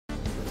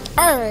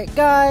Alright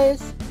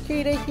guys,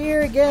 Kita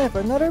here again for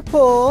another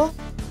pull.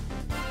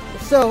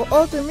 So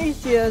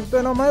Ultimecia has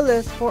been on my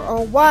list for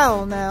a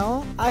while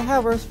now. I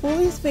have her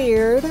fully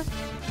sphered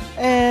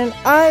and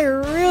I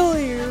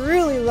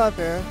really love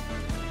her.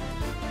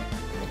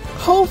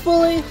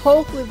 Hopefully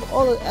with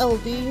all the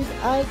LDs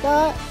I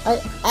got, I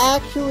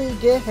actually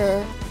get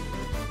her.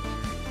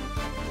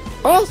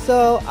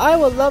 Also, I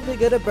would love to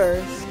get a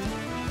burst.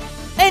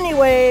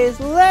 Anyways,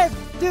 let's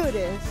do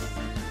this.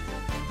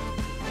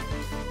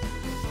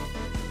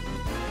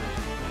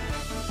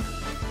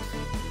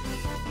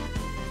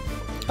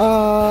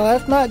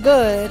 That's not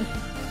good.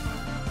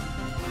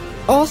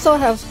 Also, I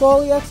have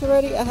Squall EX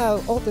already, I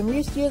have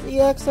Ultimecia's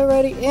EX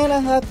already, and I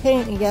have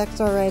Pain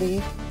EX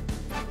already.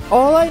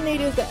 All I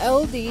need is the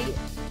LD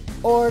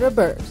or the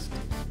burst.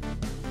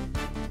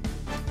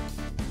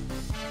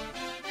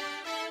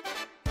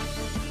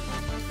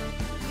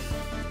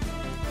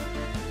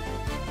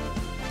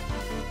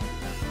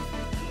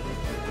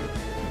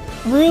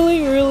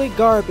 Really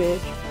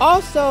garbage.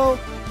 Also,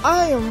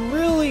 I am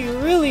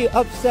really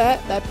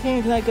upset that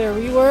Pain's not gonna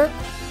rework.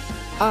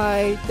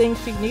 I think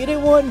she needed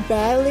one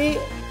badly.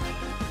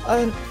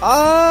 And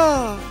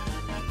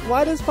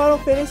why does Final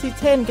Fantasy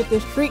X get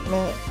this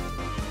treatment?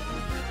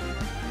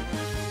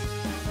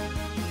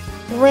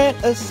 Rant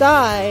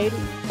aside,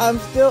 I'm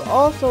still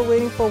also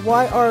waiting for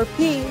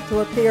YRP to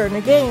appear in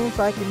the game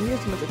so I can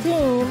use him as a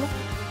team.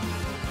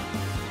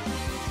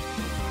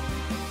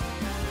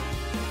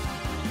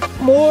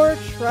 More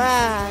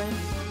trash.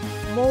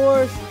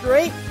 More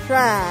straight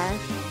trash.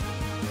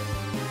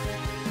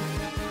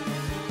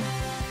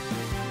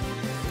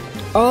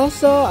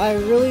 Also, I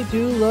really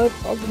do love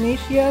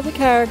Ultimecia as a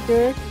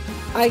character.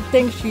 I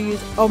think she's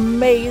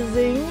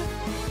amazing.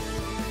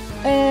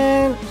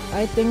 And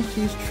I think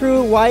she's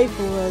true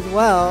waifu as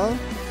well.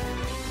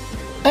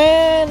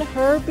 And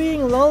her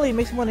being lonely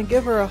makes me want to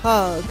give her a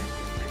hug.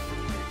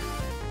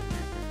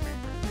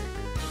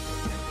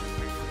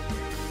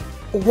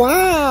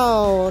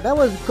 Wow, that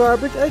was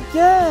garbage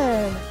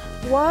again.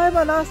 Why am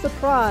I not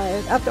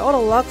surprised after all the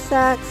luck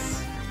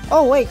sacks?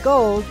 Oh wait,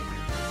 gold.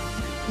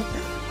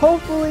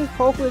 Hopefully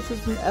this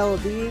is an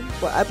LD,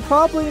 but I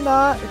probably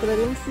not because I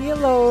didn't see it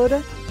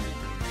load.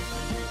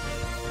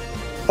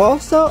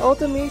 Also,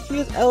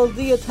 Ultimecia's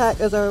LD attack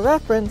is a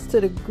reference to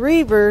the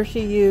Griever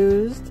she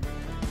used,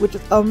 which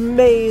is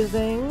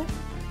amazing.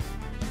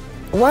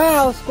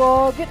 Wow,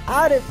 Squall, get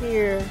out of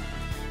here.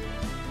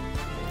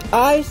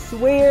 I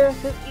swear,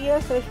 this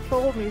ES has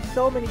trolled me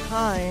so many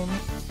times.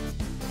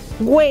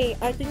 Wait,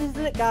 I think this is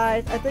it,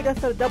 guys. I think I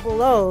said a double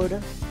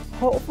load.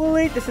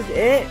 Hopefully this is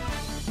it.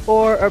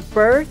 Or a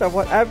burst or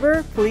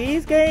whatever.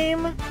 Please,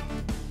 game.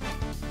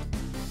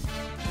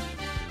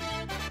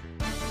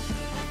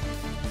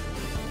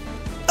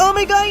 Oh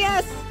my god,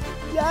 yes!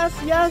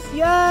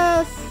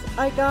 Yes!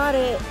 I got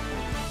it.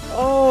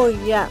 Oh,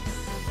 yes.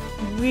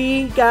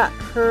 We got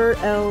her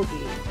LD.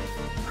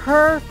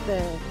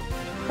 Perfect.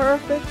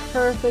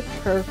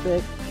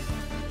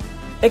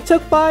 It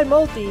took 5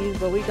 multis,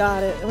 but we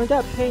got it. And we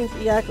got Pain's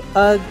EX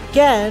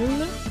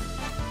again.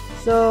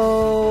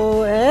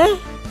 So,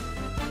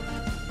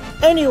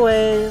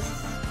 anyways,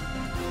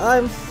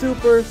 I'm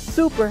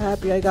super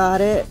happy I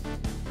got it.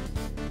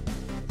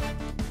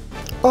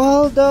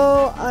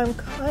 Although, I'm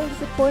kind of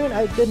disappointed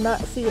I did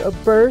not see a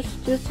burst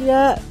just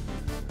yet.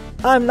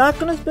 I'm not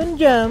gonna spend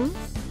gems.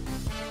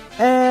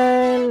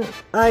 And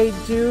I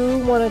do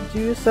want to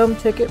do some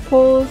ticket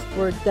pulls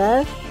for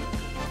Dash.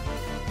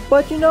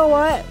 But you know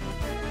what?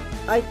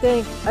 I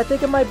think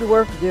it might be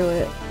worth to do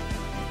it.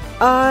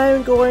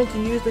 I'm going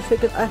to use the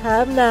tickets I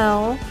have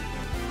now.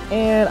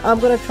 And I'm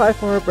going to try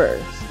for a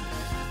burst.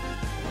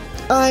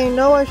 I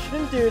know I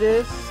shouldn't do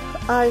this.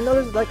 I know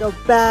this is like a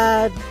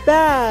bad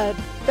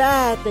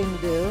thing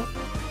to do.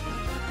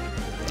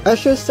 I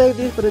should save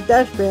these for the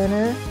Dash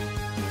banner.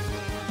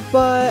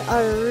 But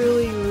I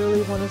really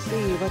want to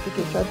see if I can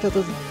get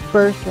Shantotto's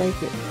burst right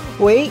here.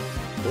 Wait,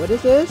 what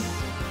is this?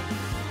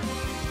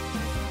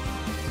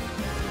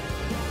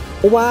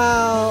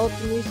 Wow,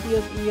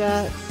 Ultimecia's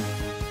EX.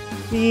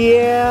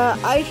 Yeah,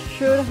 I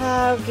should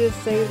have just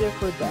saved it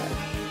for Dash.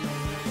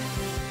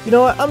 You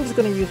know what, I'm just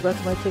going to use the rest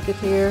of my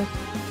tickets here.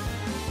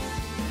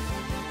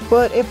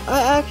 But if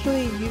I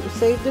actually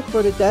saved it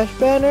for the Dash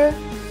banner,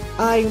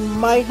 I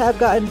might have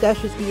gotten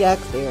Dash's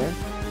EX there.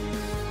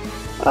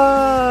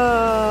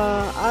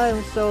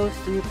 I'm so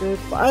stupid.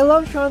 I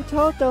love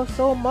Shantotto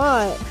so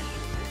much.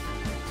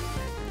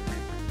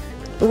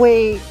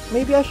 Wait,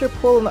 maybe I should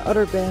pull in the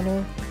other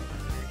banner.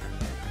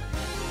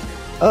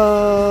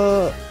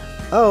 Oh.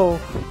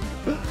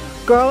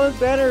 Garland's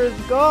banner is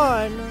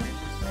gone.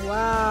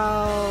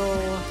 Wow.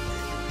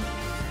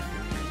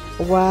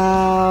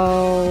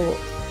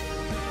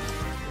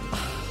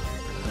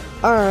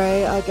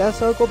 Alright, I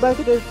guess I'll go back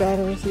to this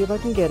banner and see if I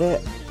can get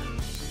it.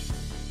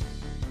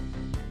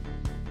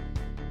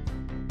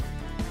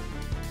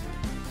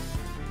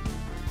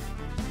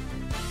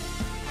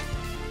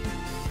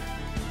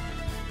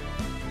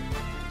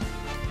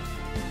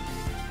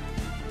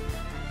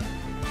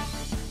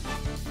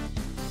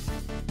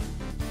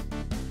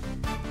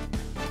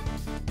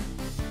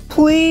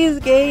 Please,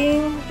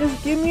 game,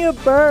 just give me a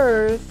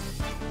burst.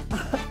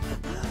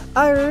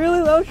 I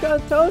really love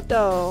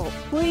Shantotto.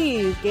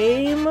 Please,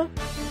 game.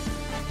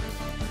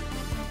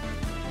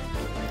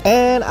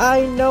 And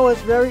I know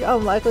it's very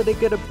unlikely to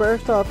get a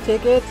burst off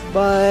tickets,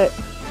 but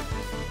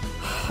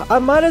I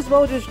might as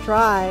well just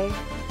try.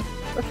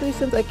 Especially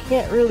since I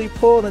can't really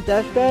pull on the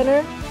dash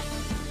banner.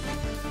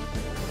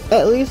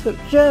 At least with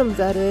gems,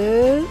 that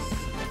is.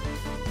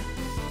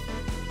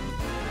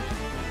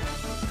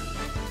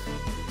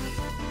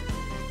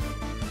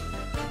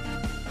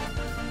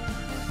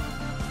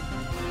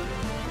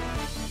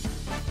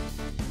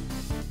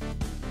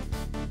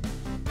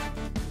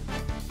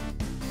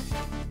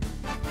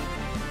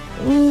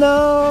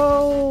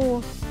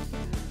 No!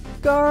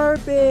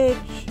 Garbage!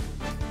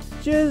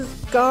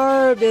 Just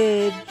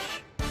garbage!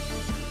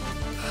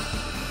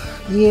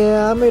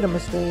 Yeah, I made a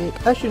mistake.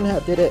 I shouldn't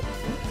have did it.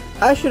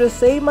 I should have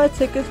saved my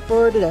tickets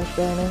for the dash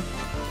banner.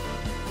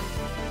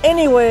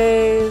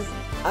 Anyways,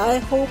 I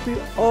hope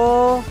you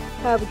all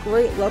have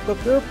great luck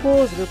with your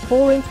pulls. If you're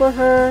pulling for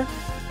her,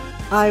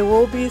 I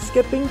will be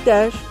skipping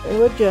dash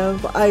with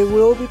gems, but I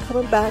will be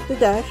coming back to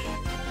dash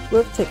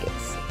with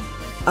tickets.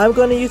 I'm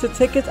going to use the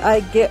tickets I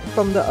get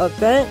from the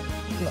event,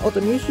 from the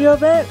Ultimecia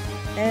event,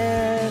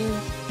 and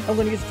I'm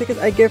going to use the tickets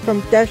I get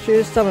from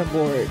Dash's summon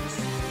boards.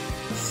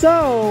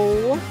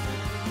 So,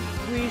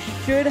 we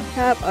should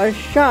have a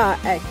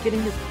shot at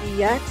getting his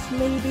EX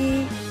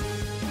maybe,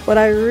 but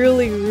I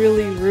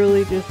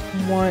really just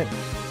want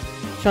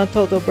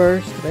Shantotto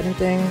burst, if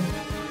anything.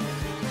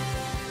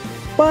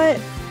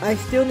 But I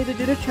still need to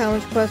do the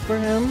challenge quest for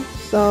him,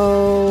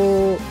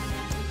 so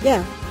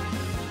yeah.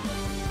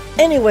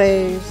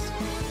 Anyways,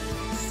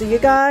 see you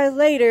guys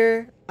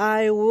later.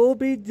 I will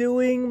be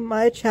doing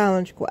my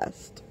challenge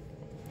quest.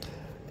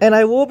 And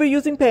I will be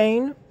using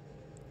Pain.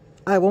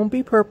 I won't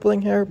be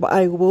purpling her, but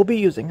I will be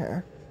using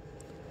her.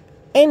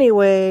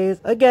 Anyways,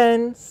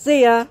 again,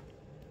 see ya.